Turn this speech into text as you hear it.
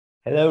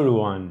Hello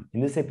everyone. In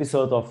this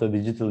episode of the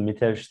Digital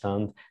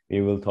Mittelstand,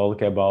 we will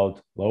talk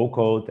about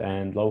low-code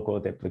and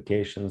low-code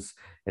applications,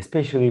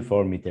 especially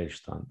for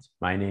Mittelstand.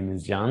 My name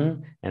is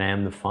Jan, and I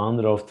am the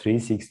founder of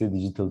 360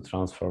 Digital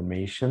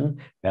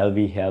Transformation, where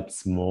we help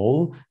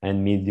small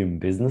and medium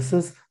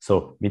businesses,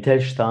 so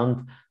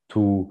Mittelstand,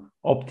 to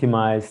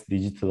optimize,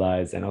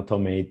 digitalize, and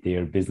automate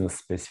their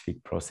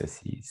business-specific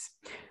processes.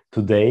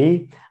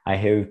 Today, I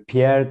have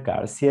Pierre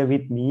Garcia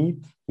with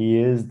me. He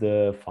is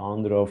the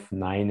founder of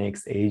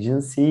 9X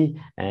Agency,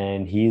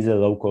 and he is a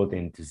low-code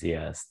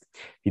enthusiast.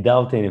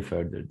 Without any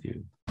further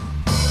ado.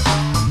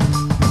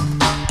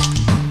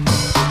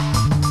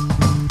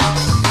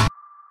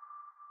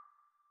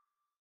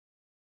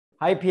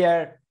 Hi,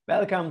 Pierre.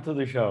 Welcome to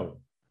the show.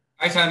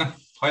 Hi, Sana.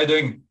 How are you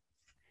doing?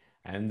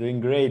 I'm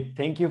doing great.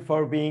 Thank you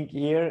for being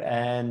here.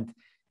 And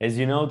as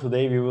you know,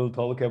 today we will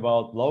talk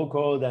about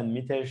low-code and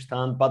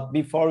Mittelstand. But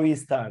before we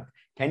start,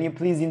 can you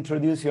please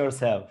introduce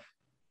yourself?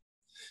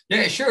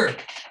 Yeah, sure.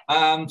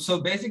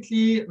 So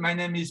basically, my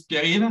name is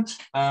Pierre-Yves,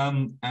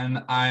 and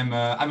I'm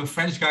a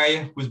French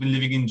guy who's been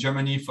living in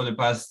Germany for the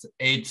past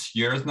 8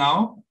 years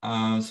now.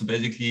 So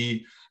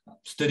basically,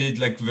 studied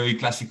like very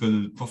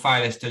classical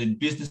profile. I studied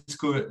business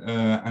school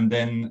and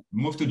then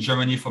moved to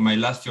Germany for my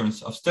last year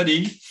of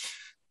study.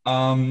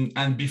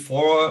 And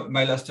before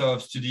my last year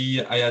of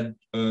study, I had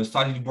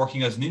started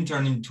working as an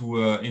intern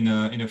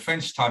in a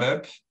French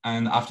startup.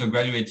 And after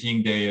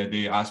graduating,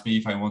 they asked me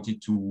if I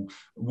wanted to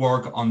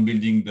work on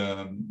building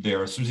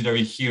their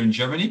subsidiary here in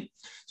Germany.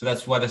 So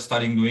that's what I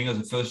started doing as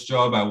a first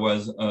job. I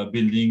was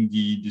building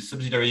the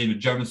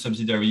German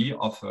subsidiary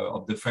of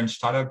the French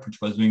startup,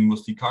 which was doing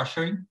mostly car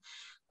sharing,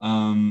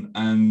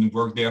 and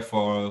worked there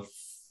for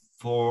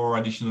 4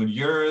 additional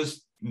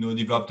years.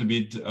 Developed a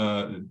bit.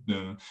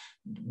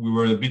 We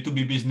were a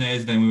B2B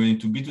business, then we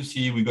went into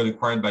B2C. We got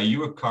acquired by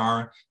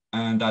Europcar,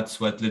 and that's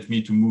what led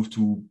me to move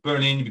to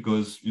Berlin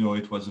because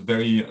it was a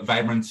very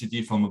vibrant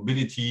city for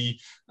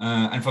mobility.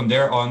 And from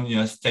there on,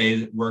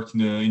 stayed, worked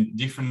in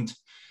different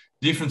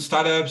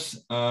startups.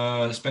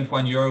 Spent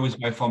 1 year with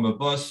my former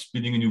boss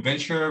building a new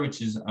venture,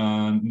 which is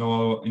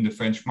now in the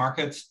French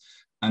market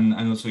and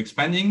also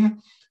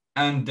expanding.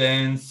 And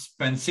then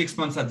spent 6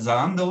 months at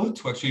Zalando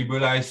to actually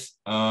realize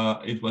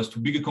it was too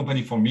big a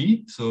company for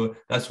me. So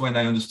that's when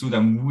I understood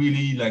I'm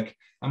really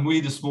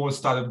the small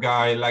startup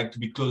guy. I like to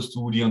be close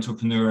to the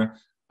entrepreneur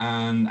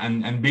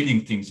and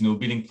building things,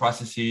 building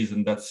processes.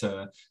 And that's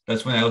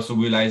when I also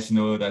realized,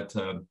 that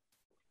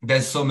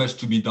there's so much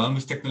to be done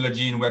with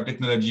technology and web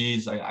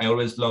technologies. I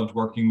always loved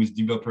working with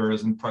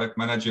developers and product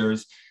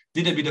managers.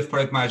 Did a bit of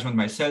product management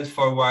myself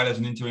for a while as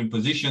an interim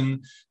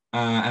position.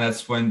 And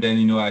that's when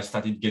then, I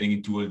started getting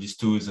into all these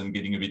tools and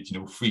getting a bit,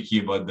 freaky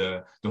about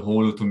the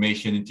whole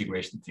automation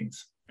integration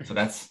things. So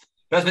that's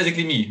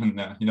basically me. And,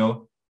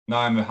 now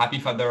I'm a happy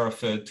father of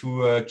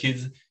 2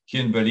 kids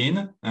here in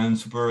Berlin and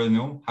super,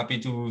 happy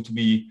to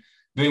be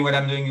doing what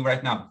I'm doing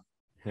right now.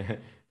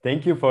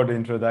 Thank you for the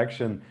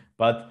introduction.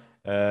 But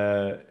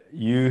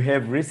you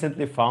have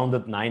recently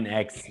founded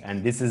 9X,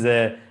 and this is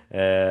a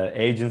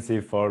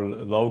agency for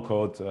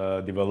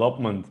low-code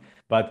development.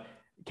 But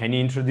can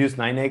you introduce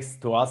 9X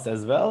to us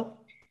as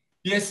well?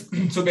 Yes.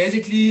 So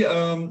basically,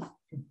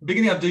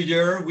 beginning of the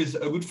year with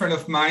a good friend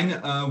of mine,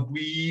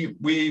 we've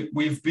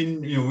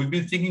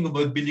been thinking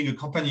about building a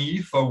company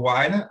for a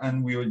while,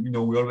 and we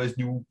always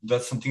knew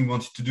that's something we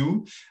wanted to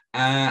do,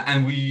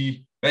 and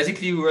we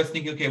were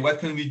thinking, okay, what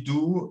can we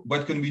do?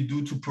 What can we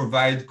do to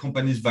provide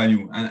companies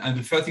value? And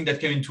the first thing that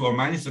came into our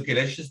mind is, okay,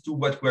 let's just do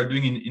what we're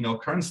doing in our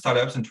current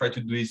startups and try to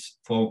do this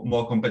for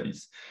more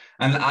companies.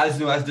 And as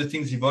the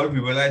things evolve, we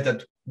realized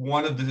that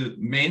one of the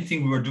main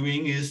things we were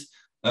doing is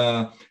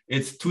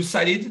it's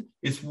two-sided.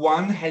 It's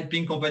one,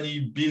 helping company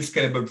build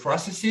scalable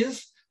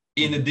processes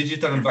in a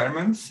digital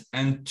environment,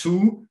 and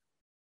two,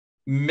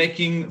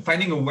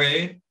 finding a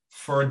way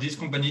for this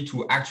company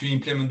to actually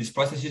implement these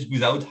processes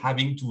without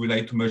having to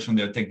rely too much on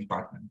their tech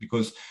department.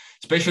 Because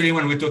especially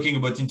when we're talking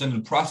about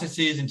internal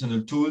processes,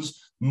 internal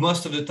tools,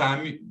 most of the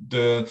time,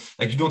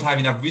 you don't have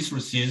enough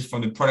resources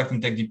from the product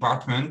and tech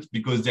department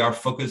because they are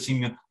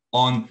focusing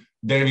on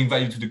delivering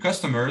value to the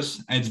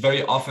customers. And it's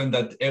very often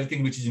that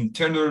everything which is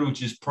internal,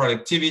 which is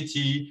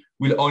productivity,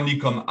 will only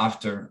come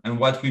after. And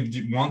what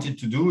we wanted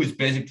to do is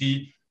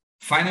basically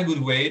find a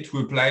good way to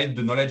apply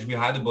the knowledge we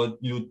had about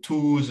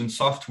tools and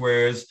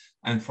softwares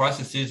and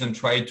processes and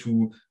try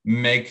to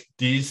make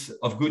this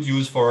of good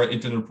use for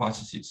internal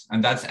processes.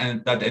 And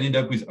that ended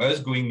up with us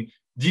going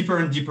deeper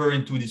and deeper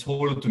into this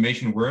whole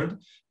automation world.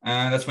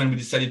 And that's when we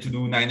decided to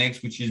do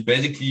 9X, which is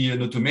basically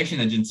an automation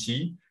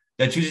agency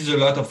that uses a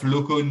lot of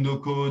low-code,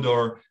 no-code,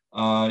 or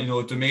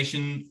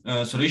automation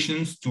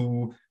solutions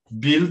to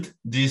build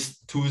these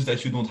tools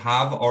that you don't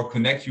have, or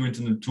connect your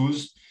internal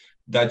tools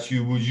that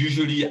you would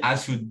usually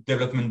ask your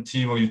development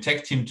team or your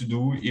tech team to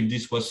do if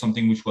this was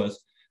something which was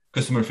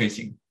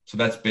customer-facing. So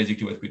that's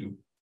basically what we do.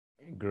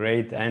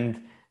 Great.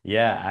 And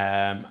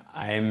yeah,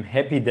 I'm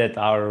happy that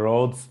our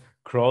roads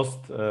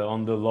crossed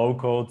on the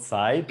low-code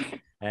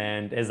side.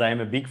 And as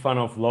I'm a big fan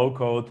of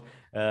low-code,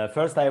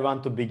 first I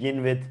want to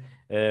begin with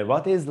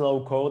What is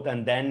low code,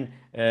 and then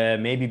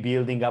maybe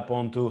building up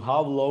onto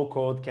how low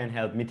code can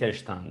help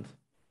Mittelstand.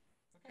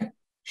 Okay,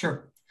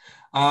 sure.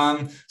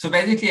 So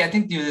basically, I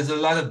think there's a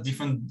lot of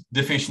different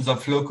definitions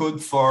of low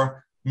code.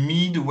 For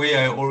me, the way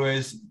I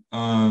always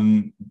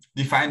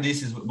define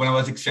this is when I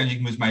was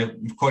exchanging with my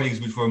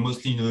colleagues, which were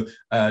mostly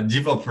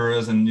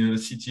developers and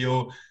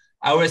CTO.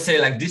 I always say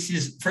like this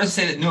is first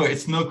say no,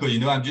 it's no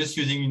code. I'm just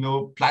using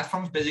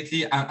platforms.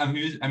 Basically,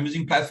 I'm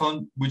using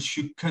platform which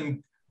you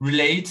can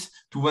relate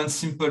to one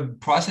simple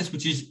process,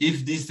 which is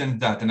if this then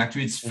that. And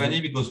actually, it's funny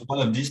because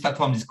one of these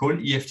platforms is called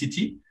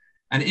EFTT.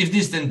 And if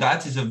this then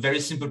that is a very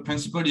simple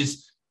principle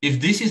is if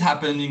this is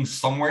happening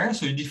somewhere,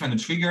 so you define a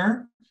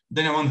trigger,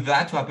 then I want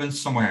that to happen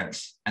somewhere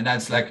else. And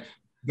that's like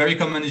very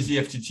common is the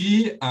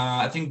FTT.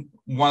 I think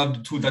one of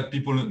the two that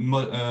people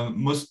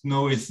most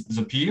know is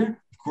Zapier,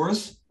 of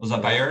course, or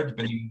Zapier,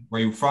 depending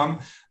where you're from.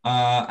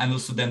 And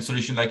also then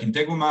solution like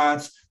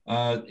Integromat.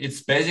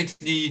 It's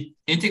basically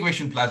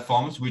integration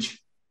platforms which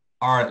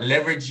are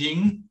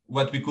leveraging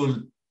what we call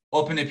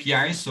open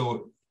APIs.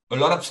 So a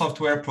lot of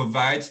software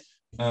provides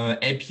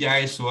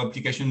APIs, so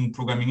application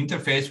programming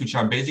interface, which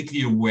are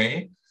basically a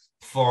way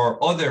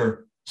for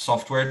other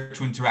software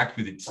to interact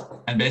with it.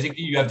 And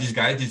basically you have these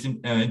guys, these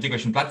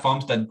integration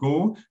platforms that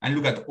go and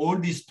look at all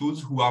these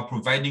tools who are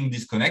providing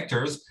these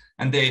connectors,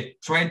 and they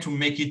try to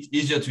make it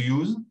easier to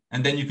use.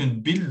 And then you can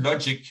build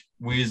logic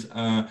with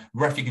a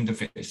graphic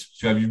interface.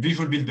 So you have your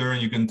visual builder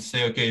and you can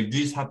say, okay, if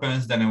this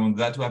happens, then I want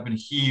that to happen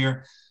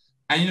here.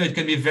 And, it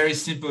can be very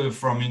simple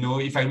from,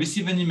 if I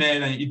receive an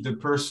email and if the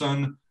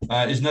person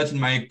is not in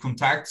my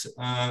contact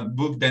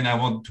book, then I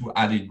want to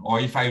add in.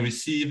 Or if I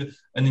receive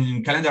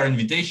a calendar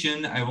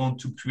invitation, I want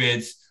to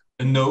create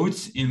a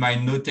note in my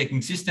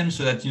note-taking system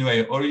so that,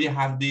 I already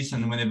have this.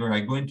 And whenever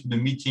I go into the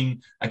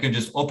meeting, I can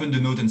just open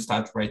the note and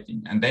start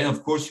writing. And then,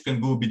 of course, you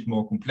can go a bit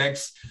more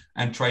complex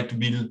and try to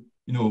build,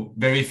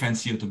 very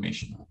fancy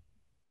automation.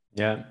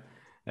 Yeah.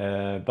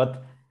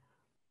 But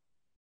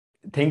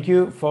thank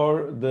you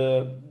for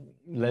the,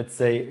 let's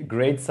say,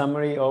 great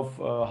summary of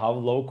how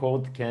low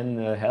code can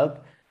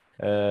help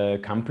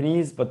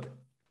companies. But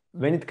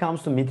when it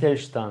comes to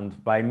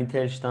Mittelstand, by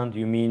Mittelstand,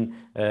 you mean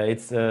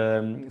it's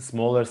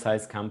smaller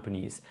size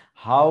companies.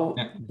 How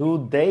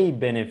do they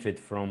benefit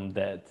from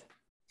that?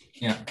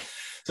 Yeah.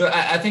 So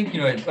I think,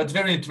 what's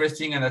very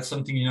interesting, and that's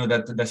something,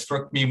 that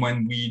struck me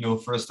when we,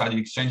 first started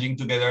exchanging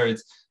together.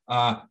 It's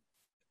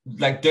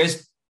like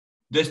there's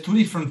two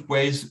different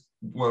ways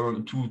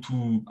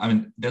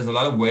there's a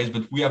lot of ways,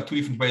 but we have two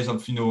different ways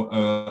of,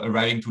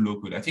 arriving to low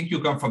code. I think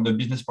you come from the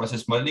business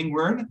process modeling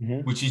world,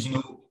 which is,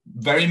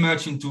 very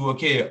much into,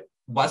 okay,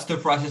 what's the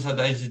process? How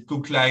does it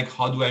look like?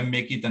 How do I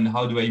make it? And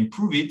how do I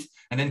improve it?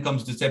 And then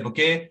comes the step,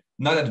 okay,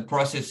 now that the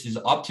process is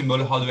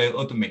optimal, how do I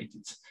automate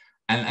it?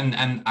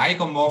 And I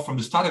come more from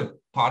the startup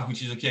part,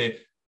 which is, okay,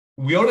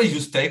 we always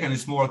use tech, and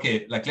it's more,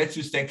 okay, like let's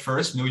use tech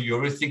first. You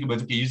always think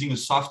about, okay, using a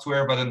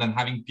software rather than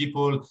having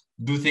people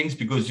do things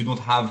because you don't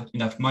have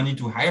enough money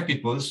to hire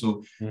people.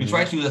 So you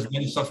try to use as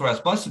many software as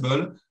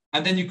possible,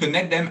 and then you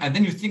connect them, and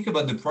then you think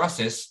about the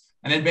process.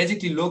 And then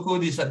basically low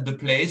code is at the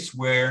place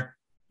where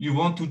you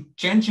want to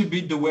change a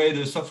bit the way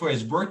the software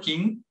is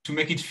working to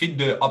make it fit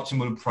the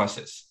optimal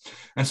process.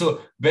 And so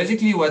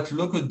basically what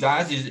low code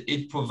does is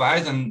it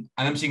provides, and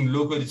I'm saying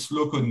low code, it's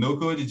low code, no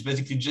code. It's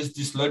basically just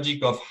this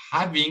logic of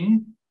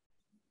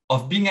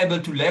being able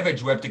to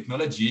leverage web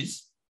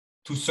technologies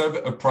to serve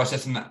a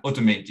process and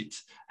automate it.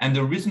 And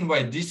the reason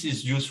why this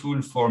is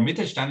useful for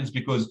Mittelstand is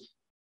because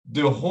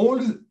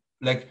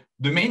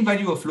the main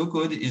value of low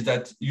code is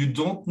that you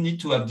don't need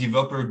to have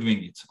developer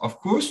doing it. Of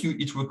course,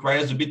 it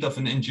requires a bit of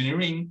an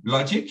engineering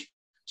logic.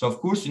 So of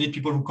course, you need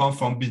people who come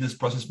from business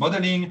process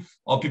modeling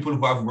or people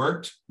who have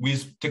worked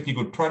with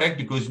technical product,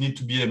 because you need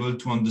to be able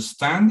to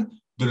understand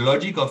the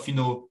logic of,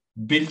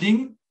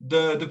 building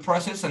the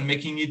process and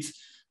making it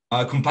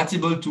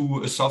compatible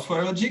to a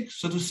software logic,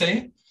 so to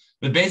say.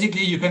 But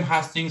basically, you can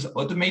have things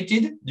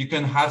automated, you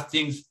can have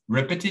things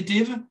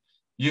repetitive,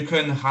 you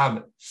can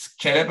have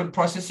scalable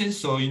processes.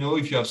 So,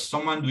 if you have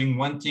someone doing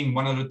one thing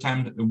 100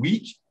 times a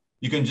week,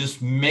 you can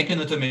just make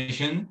an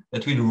automation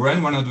that will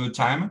run 100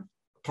 times,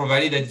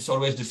 provided that it's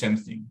always the same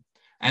thing.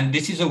 And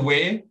this is a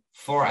way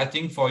for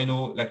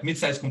like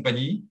mid-sized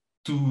company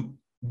to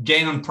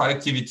gain on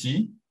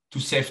productivity, to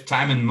save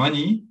time and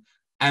money,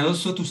 and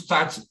also to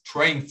start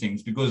trying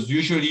things. Because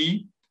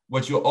usually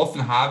what you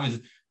often have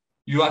is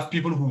you have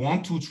people who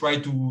want to try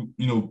to,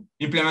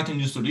 implement a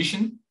new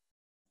solution,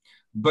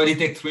 but it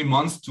takes 3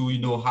 months to,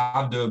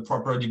 have the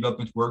proper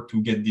development work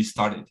to get this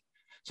started.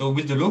 So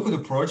with the low code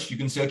approach, you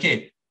can say,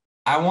 okay,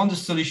 I want the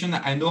solution.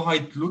 I know how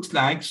it looks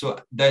like. So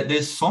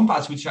there's some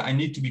parts which I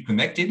need to be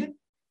connected,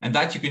 and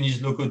that you can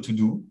use low code to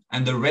do.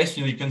 And the rest,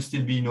 you can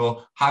still be,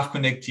 half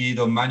connected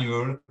or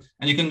manual.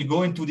 And you can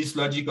go into this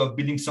logic of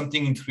building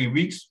something in 3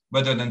 weeks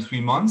rather than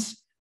 3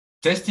 months,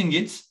 testing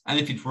it. And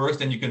if it works,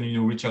 then you can,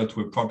 reach out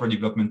to a proper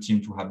development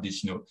team to have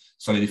this,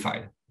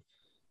 solidified.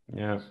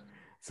 Yeah.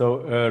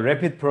 So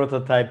rapid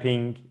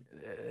prototyping,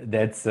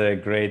 that's a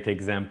great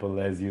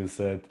example, as you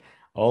said.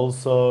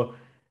 Also,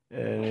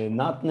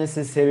 not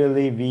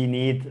necessarily we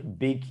need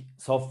big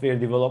software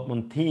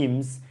development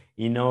teams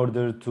in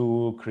order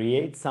to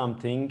create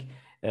something.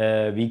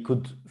 We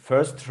could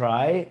first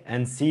try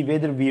and see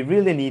whether we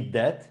really need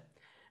that,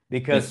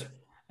 because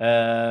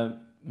Yes.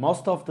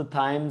 most of the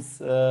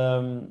times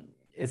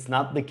it's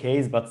not the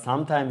case, but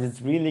sometimes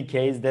it's really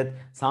case that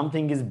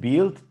something is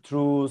built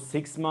through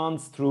 6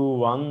 months, through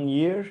 1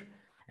 year,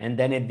 and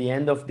then at the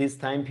end of this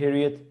time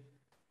period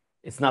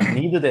it's not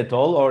needed at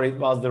all, or it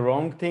was the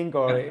wrong thing,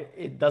 or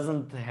Yeah. it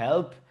doesn't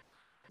help.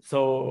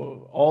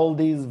 So all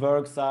these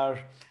works are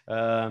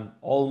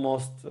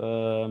almost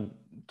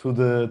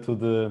to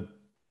the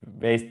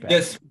waste Yes.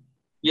 basket.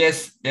 Yes.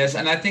 Yes.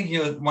 And I think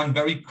one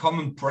very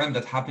common problem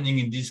that's happening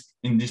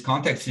in this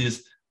context is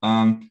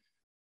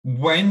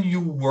when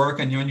you work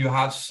and when you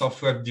have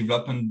software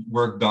development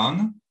work done,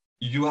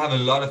 you have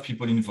a lot of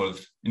people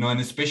involved, and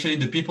especially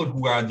the people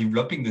who are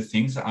developing the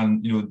things, and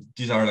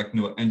these are like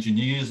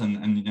engineers and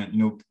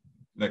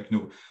like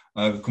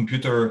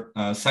computer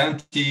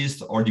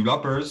scientists or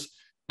developers,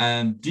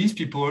 and these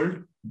people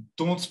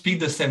don't speak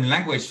the same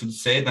language, to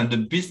say, than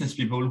the business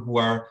people who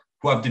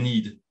have the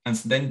need. And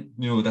so then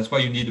that's why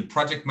you need a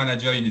project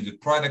manager, you need a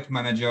product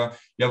manager,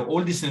 you have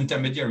all these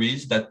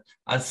intermediaries that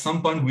at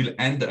some point will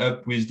end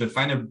up with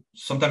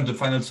sometimes the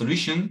final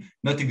solution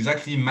not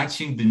exactly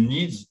matching the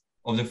needs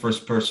of the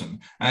first person.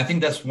 And I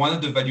think that's one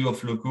of the value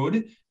of low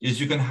code,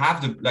 is you can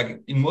have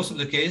in most of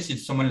the case,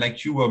 it's someone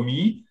like you or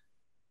me,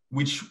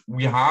 which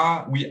we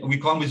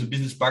come with a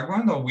business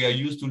background, or we are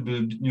used to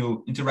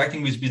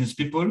interacting with business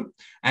people,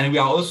 and we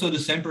are also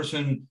the same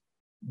person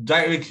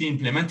directly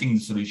implementing the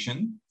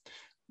solution,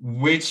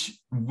 which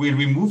will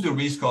remove the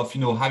risk of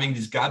having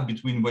this gap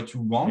between what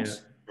you want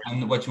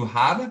and what you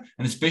have,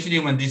 and especially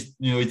when this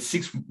it's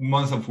 6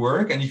 months of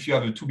work, and if you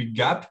have a too big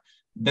gap,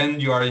 then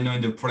you are in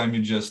the problem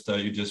you just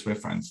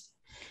referenced.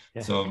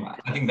 Yeah. So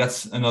I think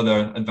that's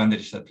another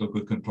advantage that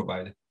low-code can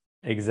provide.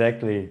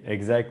 Exactly.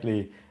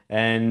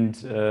 And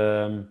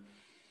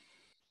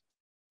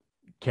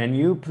can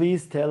you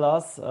please tell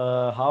us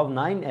how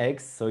 9x,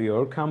 so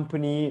your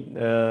company,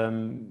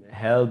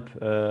 help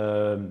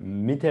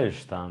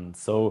Mittelstand?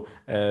 So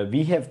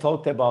we have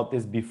talked about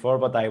this before,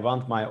 but I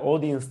want my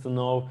audience to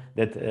know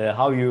that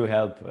how you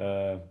help,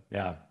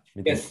 Yes.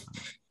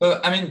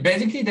 Mittelstand. I mean,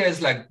 basically,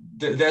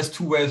 there's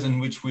two ways in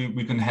which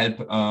we can help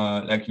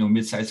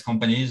mid-sized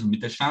companies,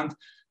 Mittelstand.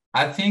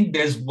 I think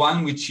there's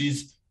one which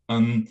is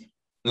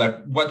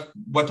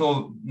what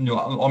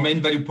our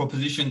main value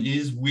proposition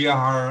is. We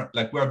are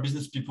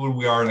business people.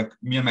 We are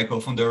me and my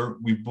co-founder.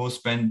 We both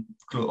spent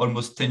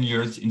almost 10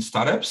 years in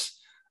startups,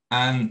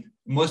 and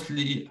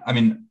mostly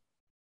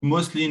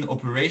in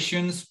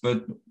operations,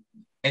 but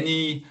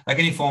any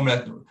form.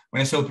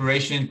 When I say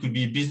operation, it could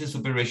be business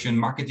operation,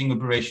 marketing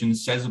operation,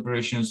 sales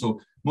operation. So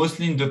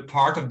mostly in the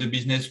part of the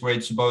business where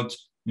it's about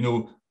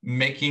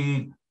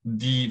making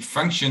the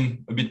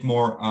function a bit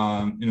more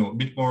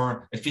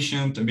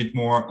efficient, a bit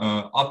more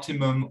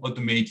optimum,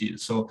 automated.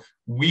 So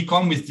we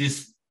come with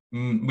this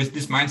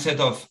mindset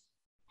of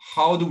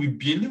how do we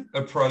build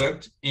a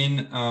product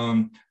in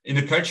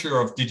a culture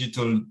of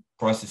digital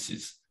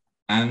processes.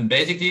 And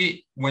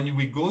basically, when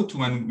we go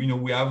to, and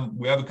we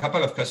have a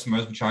couple of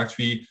customers which are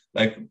actually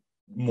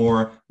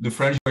more the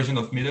French version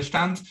of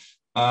Mittelstand.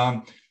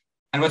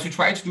 And what we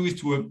try to do is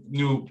to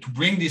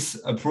bring this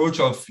approach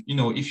of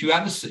if you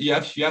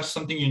have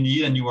something you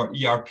need and your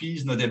ERP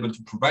is not able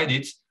to provide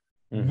it,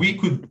 we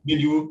could give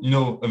you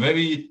a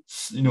very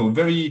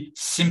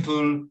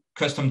simple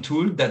custom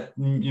tool that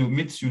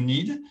meets your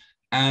need,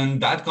 and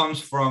that comes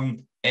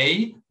from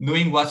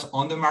knowing what's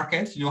on the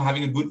market,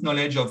 having a good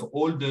knowledge of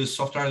all the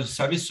software as a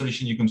service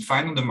solution you can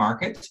find on the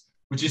market,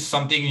 which is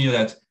something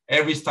that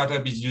every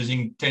startup is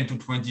using 10 to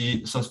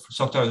 20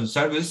 software as a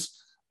service.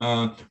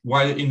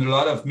 While in a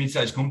lot of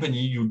mid-sized company,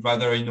 you'd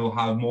rather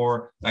have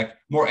more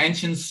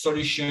ancient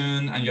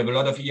solution, and you have a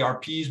lot of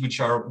ERPs, which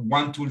are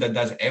one tool that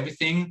does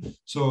everything.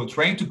 So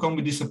trying to come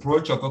with this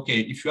approach of, okay,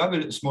 if you have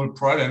a small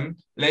problem,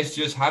 let's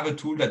just have a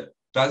tool that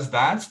does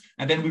that,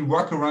 and then we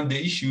work around the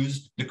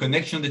issues, the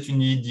connection that you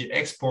need, the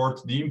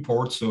export, the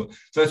import. So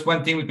that's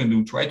one thing we can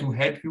do, try to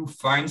help you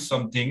find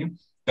something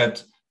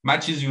that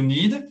matches your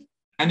need.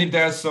 And if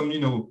there are some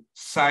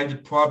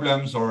side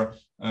problems or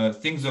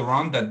things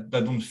around that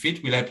don't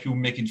fit, we'll help you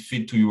make it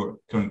fit to your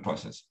current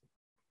process.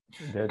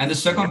 And the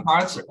second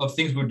part of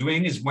things we're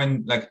doing is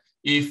when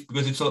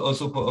because it's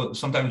also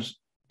sometimes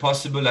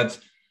possible that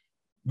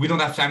we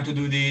don't have time to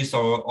do this,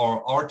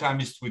 or our time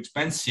is too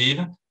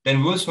expensive,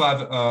 then we also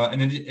have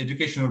an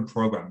educational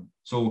program.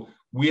 So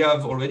we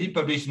have already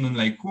published an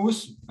online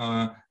course,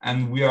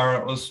 and we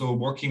are also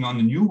working on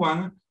a new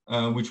one,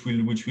 which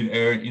will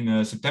air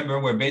in September,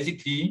 where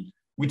basically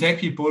we take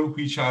people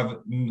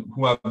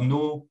who have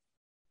no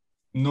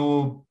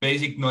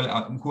basic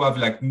knowledge, who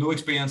have no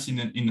experience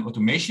in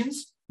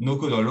automations, no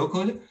code or low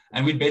code,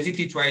 and we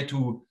basically try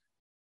to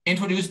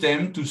introduce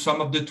them to some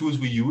of the tools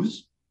we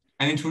use,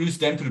 and introduce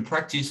them to the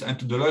practice and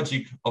to the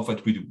logic of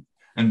what we do.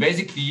 And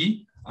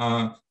basically,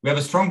 we have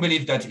a strong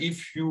belief that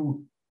if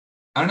you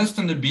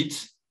understand a bit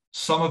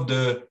some of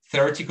the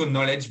theoretical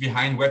knowledge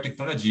behind web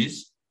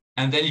technologies.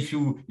 And then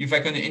if I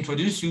can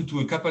introduce you to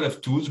a couple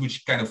of tools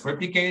which kind of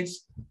replicates,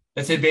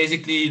 let's say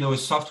basically,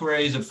 software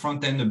is a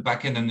front end, a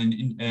back end,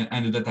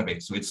 and a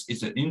database. So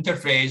it's an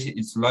interface,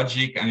 it's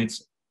logic, and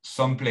it's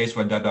some place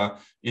where data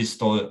is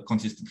stored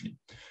consistently.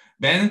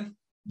 Then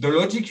the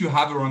logic you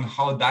have around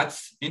how that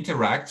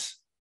interacts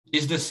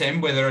is the same,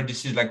 whether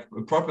this is like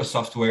a proper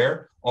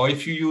software or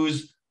if you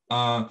use,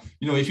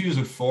 if you use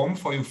a form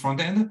for your front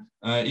end,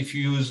 if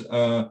you use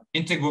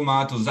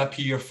Integromat or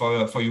Zapier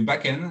for your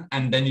backend,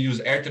 and then you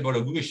use Airtable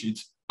or Google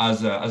Sheets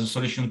as a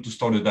solution to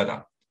store the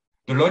data.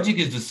 The logic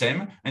is the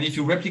same. And if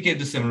you replicate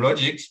the same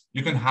logic,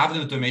 you can have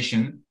an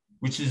automation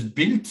which is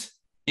built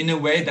in a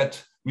way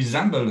that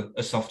resembles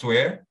a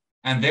software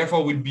and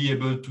therefore will be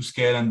able to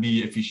scale and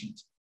be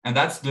efficient. And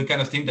that's the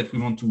kind of thing that we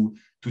want to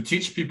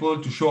teach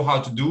people, to show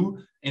how to do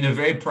in a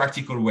very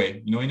practical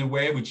way, in a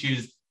way which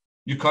is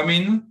you come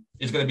in,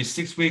 it's going to be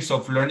 6 weeks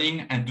of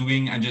learning and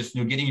doing and just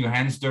getting your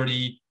hands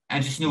dirty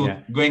and just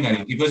going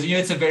at it, because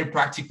it's a very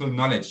practical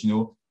knowledge.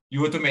 You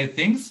automate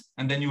things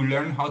and then you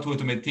learn how to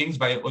automate things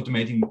by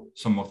automating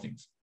some more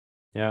things.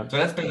 Yeah. So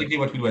that's basically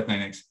what we do at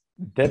 9X.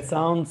 That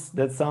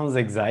sounds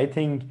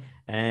exciting.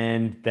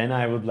 And then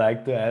I would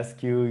like to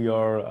ask you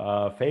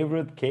your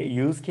favorite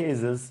use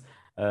cases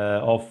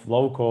of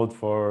low code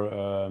for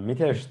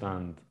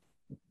Mittelstand.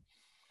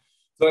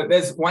 So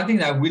there's one thing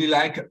that I really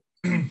like,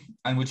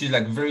 and which is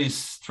like very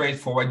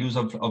straightforward use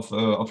of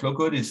low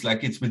code. It's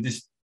with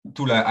this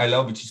tool I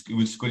love, which is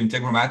called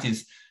Integromat.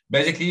 Is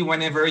basically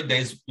whenever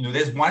there's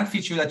one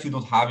feature that you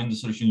don't have in the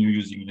solution you're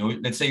using.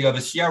 Let's say you have a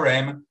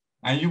CRM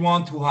and you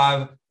want to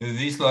have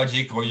this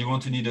logic, or you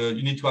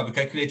need to have a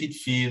calculated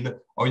field,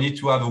 or you need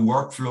to have a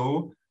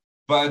workflow.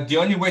 But the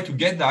only way to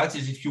get that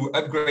is if you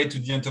upgrade to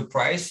the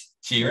enterprise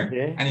tier,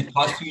 okay. And it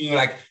costs you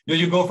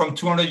you go from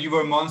 200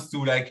 euro a month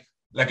to like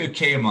a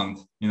K a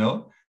month,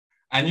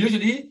 And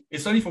usually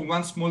it's only for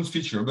one small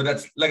feature, but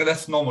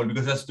that's normal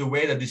because that's the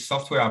way that this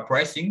software are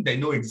pricing. They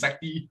know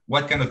exactly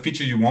what kind of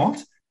feature you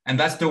want, and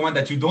that's the one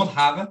that you don't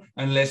have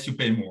unless you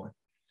pay more.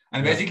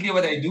 And basically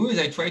what I do is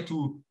I try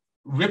to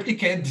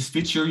replicate this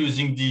feature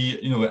using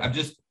I'm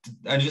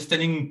just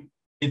telling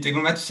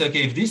Integromat to say,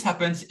 okay, if this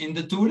happens in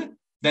the tool,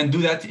 then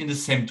do that in the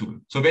same tool.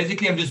 So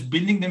basically I'm just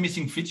building the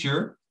missing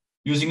feature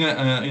using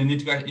an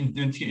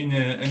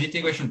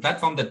integration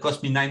platform that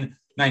costs me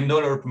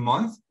 $9 per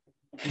month,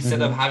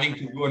 instead of having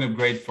to go and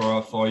upgrade for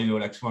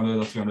like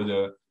 $200 or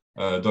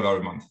 $300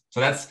 a month. So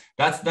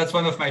that's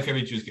one of my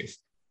favorite use cases.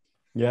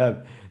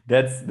 Yeah,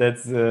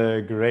 that's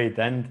great.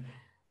 And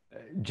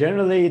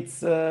generally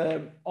it's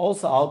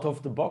also out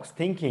of the box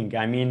thinking.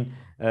 I mean,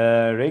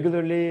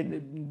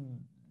 regularly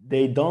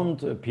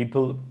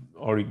people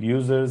or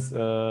users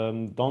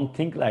don't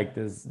think like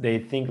this. They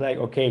think like,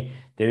 okay,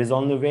 there is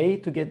only way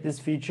to get this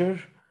feature,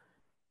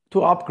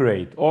 to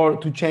upgrade or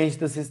to change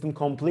the system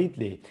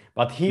completely.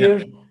 But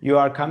here you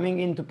are coming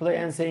into play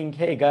and saying,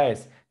 hey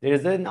guys, there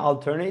is an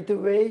alternative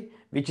way,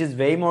 which is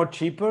way more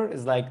cheaper.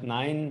 It's like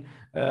 $9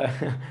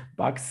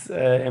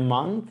 a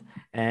month.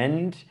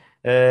 And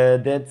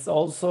that's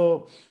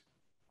also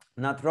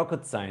not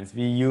rocket science.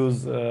 We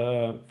use,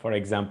 for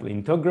example,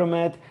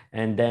 Integromat,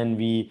 and then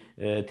we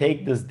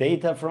take this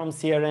data from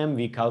CRM,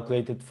 we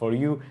calculate it for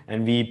you,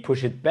 and we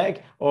push it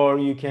back, or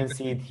you can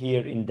see it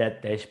here in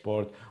that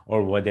dashboard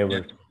or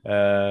whatever.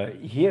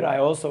 Here, I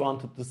also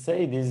wanted to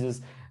say this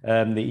is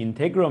the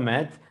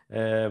Integromat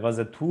was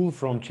a tool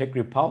from Czech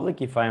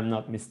Republic, if I am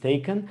not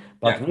mistaken,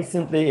 but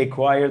recently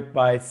acquired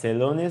by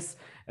Celonis.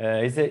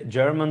 It's a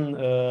German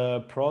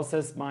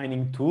process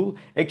mining tool.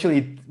 Actually,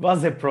 it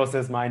was a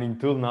process mining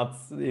tool.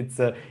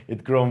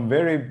 It grown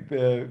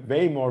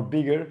way more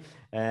bigger,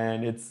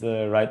 and it's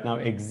right now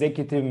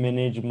executive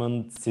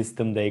management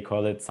system. They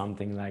call it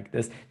something like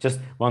this.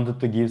 Just wanted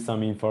to give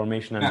some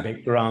information and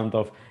background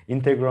of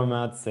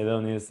Integromat,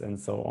 Celonis, and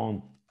so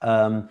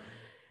on.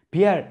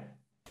 Pierre,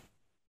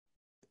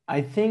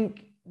 I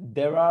think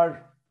there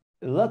are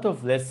a lot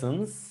of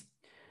lessons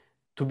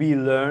to be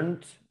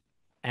learned,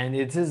 and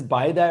it is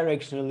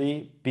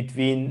bidirectionally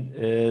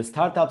between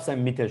startups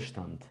and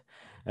Mittelstand.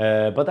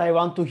 But I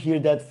want to hear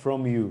that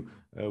from you.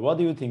 What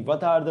do you think?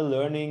 What are the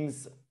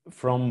learnings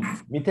from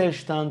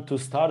Mittelstand to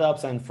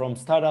startups and from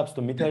startups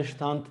to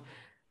Mittelstand?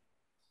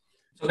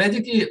 So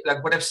basically,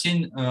 like what I've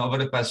seen over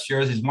the past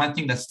years is one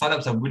thing that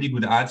startups are really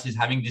good at is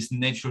having this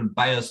natural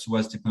bias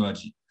towards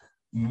technology.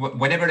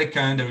 Whenever they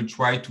can, they will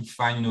try to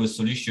find a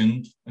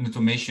solution, an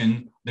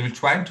automation. They will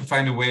try to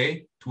find a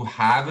way to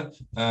have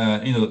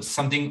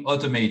something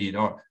automated,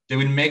 or they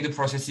will make the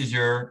process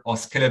easier or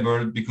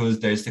scalable because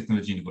there is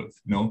technology involved.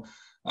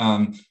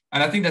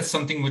 And I think that's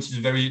something which is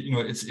very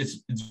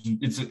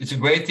it's a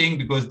great thing,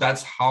 because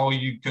that's how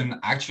you can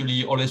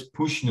actually always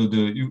push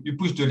you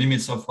push the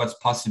limits of what's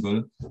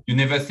possible. You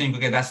never think,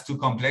 okay, that's too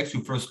complex.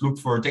 You first look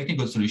for a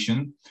technical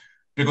solution,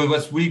 because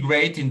what's really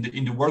great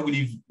in the world we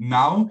live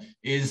now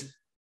is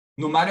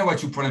no matter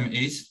what your problem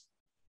is,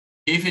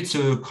 if it's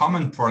a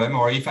common problem,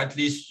 or if at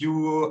least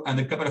you and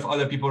a couple of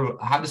other people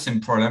have the same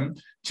problem,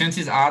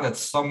 chances are that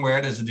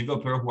somewhere there's a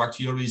developer who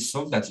actually already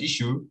solved that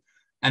issue.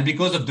 And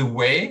because of the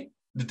way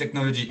the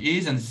technology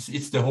is, and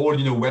it's the whole,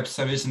 web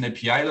service and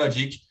API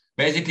logic,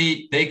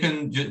 basically they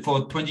can,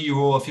 for 20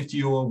 euro or 50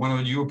 euro,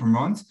 100 euro per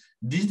month,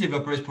 this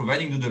developer is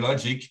providing you the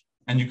logic,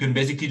 and you can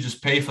basically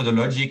just pay for the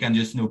logic and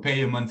just,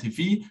 pay a monthly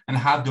fee and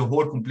have the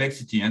whole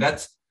complexity. And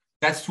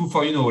that's true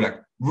for,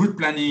 like route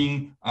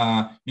planning,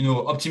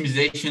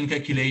 optimization,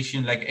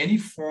 calculation, like any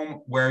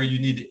form where you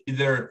need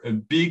either a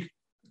big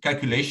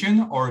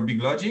calculation or a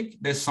big logic,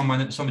 there's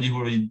somebody who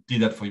already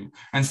did that for you.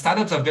 And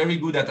startups are very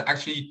good at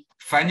actually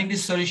finding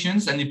these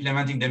solutions and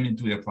implementing them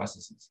into their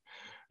processes.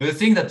 The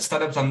thing that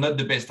startups are not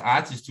the best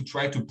at is to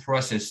try to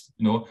process,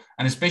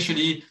 and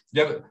especially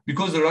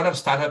because a lot of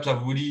startups are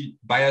really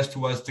biased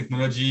towards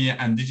technology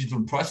and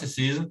digital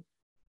processes.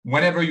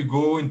 Whenever you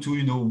go into,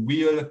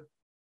 real,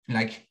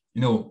 like,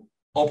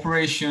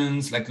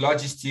 operations, like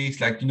logistics,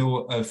 like,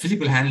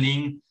 physical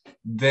handling,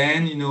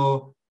 then,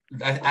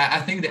 I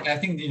think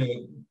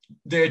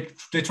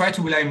they try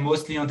to rely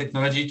mostly on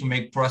technology to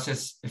make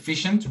process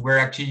efficient, where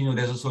actually,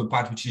 there's also a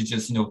part which is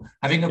just,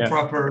 having a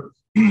proper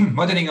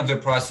modeling of the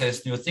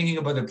process, thinking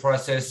about the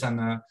process. And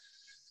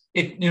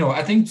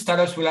I think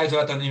startups rely a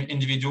lot on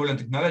individual and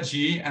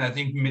technology. And I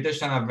think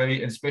Mittelstand are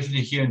very, especially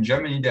here in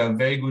Germany, they are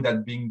very good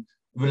at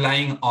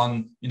relying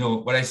on,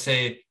 what I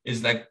say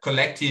is like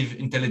collective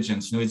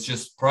intelligence. It's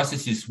just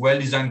processes,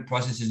 well-designed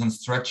processes and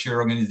structured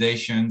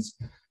organizations,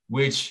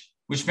 which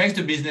makes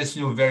the business,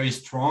 very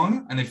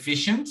strong and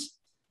efficient,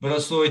 but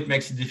also it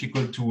makes it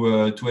difficult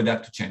to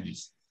adapt to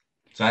changes.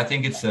 So I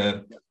think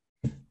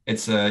I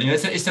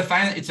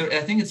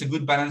think it's a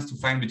good balance to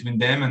find between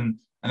them,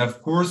 and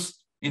of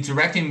course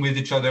interacting with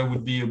each other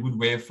would be a good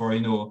way for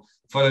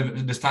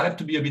the startup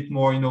to be a bit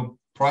more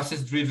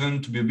process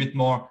driven, to be a bit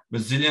more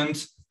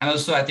resilient, and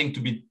also I think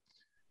to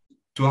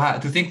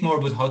think more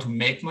about how to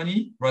make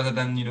money rather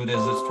than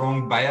there's a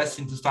strong bias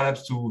into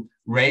startups to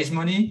raise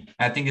money.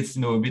 I think it's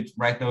a bit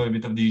right now a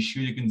bit of the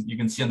issue you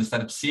can see on the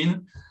startup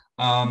scene.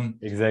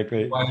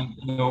 Exactly.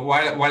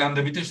 While on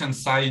the Mittelstand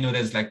side,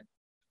 there's like,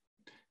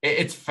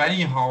 it's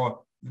funny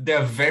how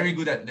they're very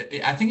good at.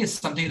 I think it's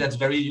something that's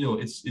very,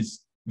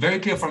 it's very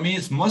clear for me.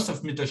 Is most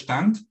of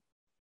Mittelstand,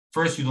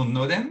 first you don't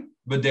know them,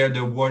 but they're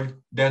the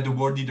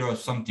world leader of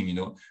something,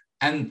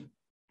 And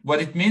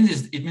what it means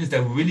is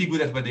they're really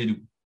good at what they do,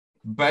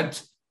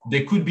 but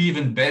they could be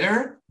even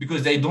better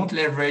because they don't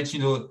leverage,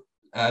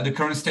 the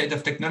current state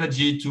of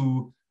technology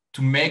to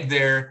make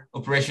their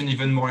operation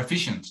even more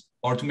efficient,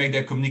 or to make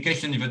their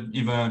communication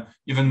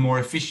even more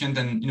efficient.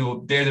 And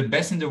they're the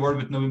best in the world,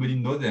 but nobody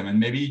knows them. And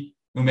maybe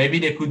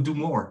they could do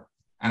more.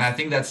 And I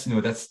think that's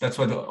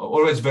what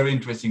always very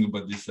interesting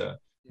about this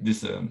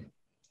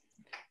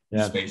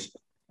space.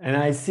 And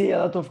I see a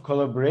lot of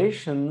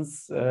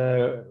collaborations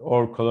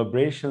or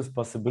collaborations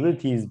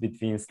possibilities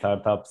between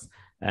startups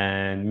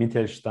and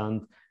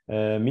Mittelstand.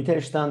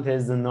 Mittelstand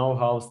has the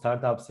know-how,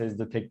 startups has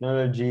the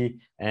technology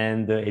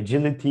and the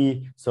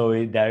agility.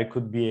 So there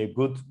could be a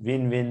good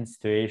win-win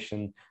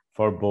situation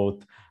for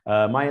both.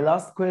 My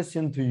last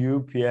question to you,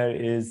 Pierre,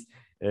 is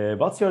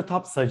what's your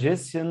top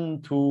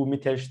suggestion to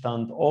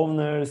Mittelstand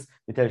owners,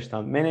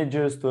 Mittelstand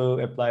managers to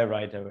apply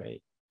right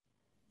away?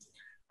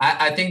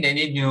 I think they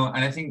need,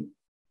 and I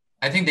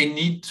think they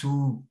need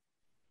to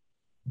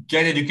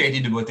get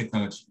educated about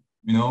technology,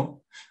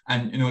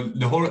 and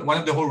one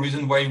of the whole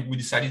reason why we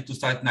decided to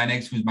start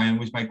 9X with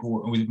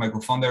my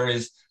co-founder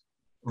is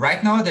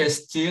right now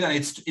there's still, and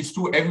it's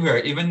true everywhere,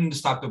 even in the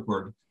startup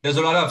world, there's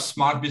a lot of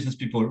smart business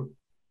people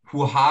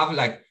who have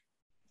like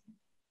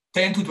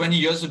 10 to 20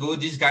 years ago,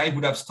 this guy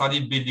would have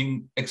started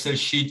building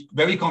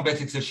very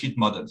complex Excel sheet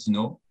models,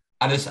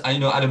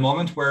 at a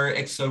moment where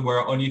Excel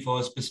were only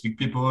for specific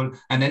people,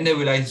 and then they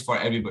realized it's for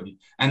everybody.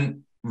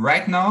 And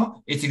right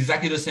now, it's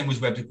exactly the same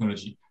with web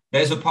technology.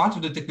 There's a part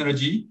of the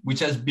technology which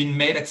has been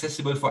made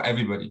accessible for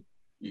everybody.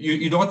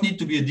 You don't need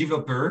to be a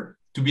developer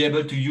to be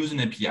able to use an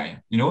API.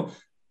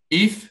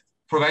 If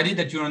provided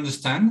that you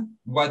understand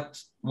what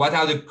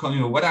are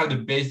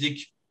the basic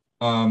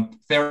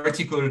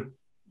theoretical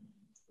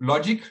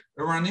logic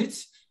around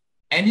it,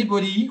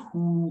 anybody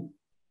who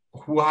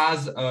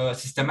has a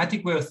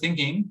systematic way of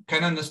thinking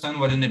can understand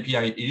what an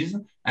API is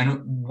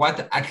and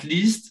what at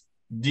least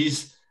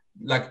this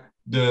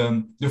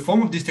the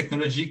form of this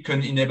technology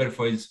can enable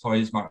for his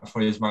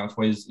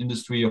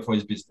industry or for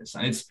his business.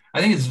 And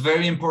I think it's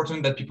very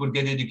important that people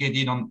get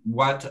educated on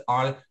what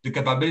are the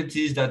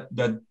capabilities that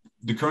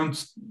the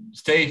current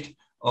state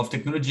of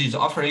technology is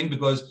offering,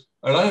 because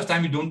a lot of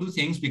time you don't do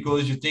things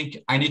because you think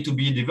I need to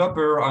be a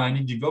developer, or I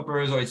need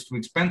developers, or it's too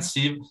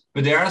expensive.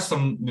 But there's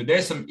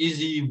some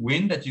easy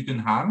win that you can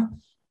have,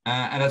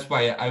 and that's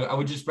why I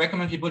would just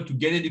recommend people to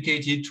get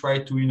educated, try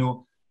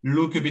to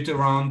look a bit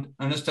around,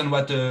 understand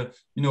what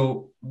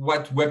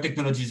web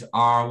technologies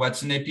are,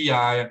 what's an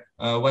API,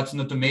 what's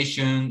an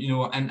automation,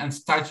 and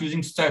start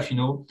using stuff.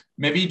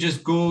 Maybe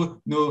just go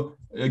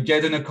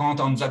get an account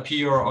on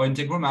Zapier or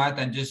Integromat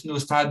and just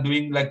start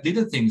doing like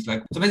little things.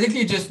 Like so,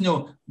 basically, just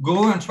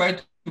go and try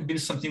to build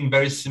something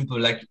very simple.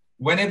 Like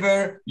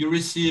whenever you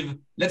receive,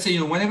 let's say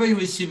whenever you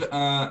receive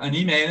an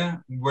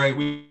email where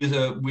with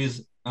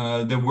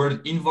the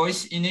word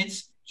invoice in it,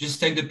 just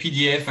take the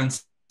PDF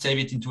and save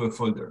it into a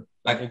folder.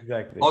 Like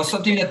Exactly. or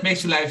something that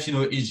makes your life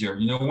easier.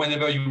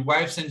 Whenever your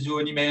wife sends you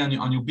an email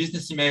on your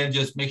business email,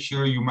 just make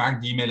sure you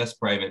mark the email as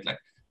private. Like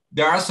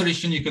there are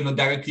solutions you cannot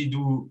directly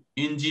do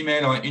in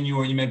Gmail or in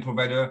your email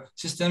provider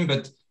system,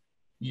 but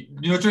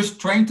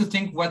just trying to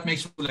think what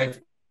makes your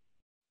life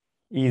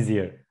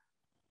easier.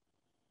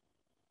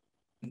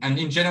 And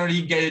in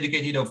generally get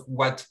educated of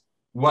what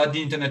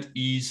the internet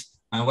is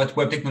and what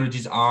web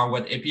technologies are,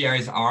 what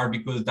APIs are,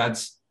 because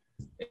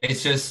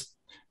it's just,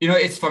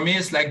 it's for me,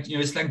 it's like,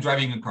 it's like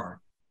driving a car.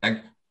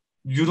 Like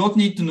you don't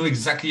need to know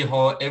exactly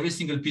how every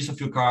single piece of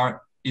your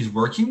car is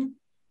working,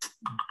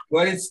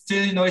 but it's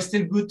still, it's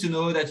still good to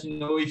know that,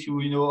 if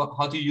you know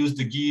how to use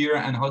the gear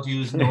and how to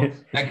use, like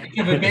if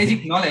you have a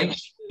basic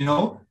knowledge,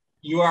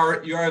 you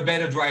are a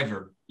better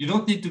driver. You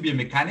don't need to be a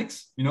mechanic,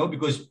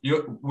 because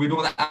we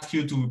don't ask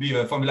you to be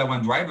a Formula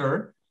One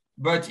driver.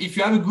 But if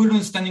you have a good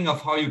understanding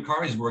of how your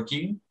car is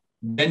working,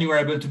 then you are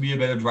able to be a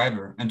better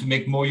driver and to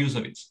make more use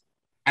of it.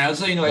 And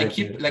also, I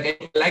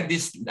like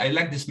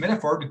this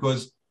metaphor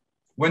because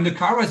when the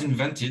car was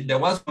invented, there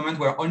was a moment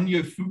where only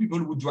a few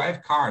people would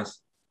drive cars.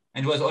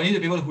 And it was only the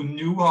people who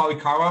knew how a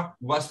car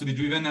was to be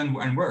driven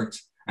and worked.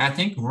 And I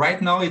think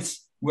right now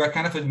we are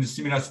kind of in a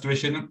similar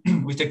situation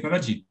with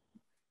technology.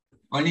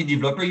 Only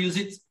developers use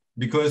it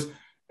because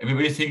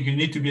everybody thinks you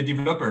need to be a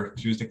developer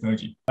to use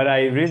technology. But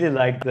I really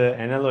like the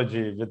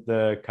analogy with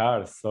the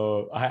cars,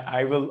 so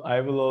I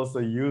will also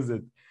use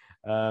it.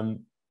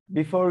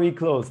 Before we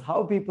close,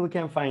 how people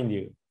can find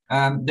you?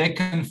 They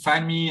can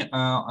find me.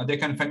 They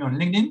can find me on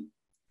LinkedIn.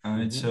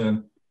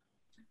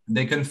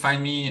 They can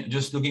find me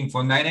just looking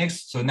for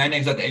 9x. So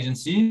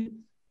 9x.agency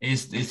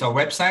is our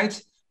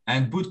website,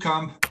 and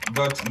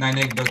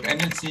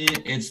bootcamp.9x.agency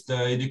is the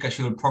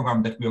educational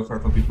program that we offer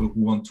for people who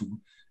want to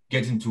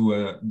get into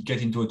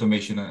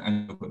automation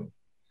and coding.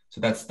 So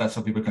that's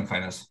how people can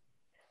find us.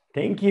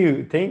 Thank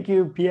you,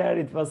 Pierre.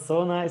 It was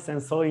so nice and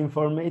so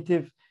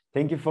informative.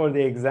 Thank you for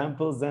the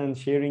examples and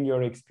sharing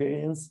your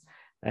experience.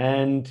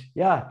 And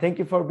yeah, thank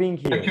you for being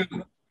here. Thank you.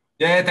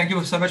 Yeah, thank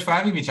you so much for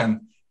having me,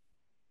 Chan.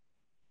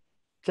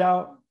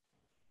 Ciao.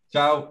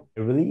 Ciao.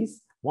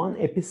 Release one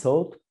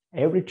episode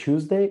every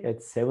Tuesday at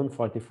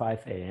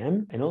 7:45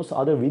 a.m. and also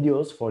other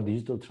videos for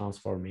digital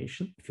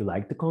transformation. If you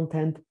like the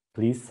content,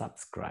 please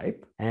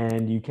subscribe,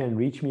 and you can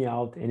reach me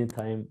out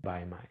anytime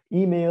by my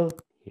email.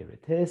 Here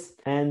it is.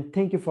 And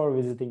thank you for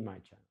visiting my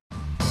channel.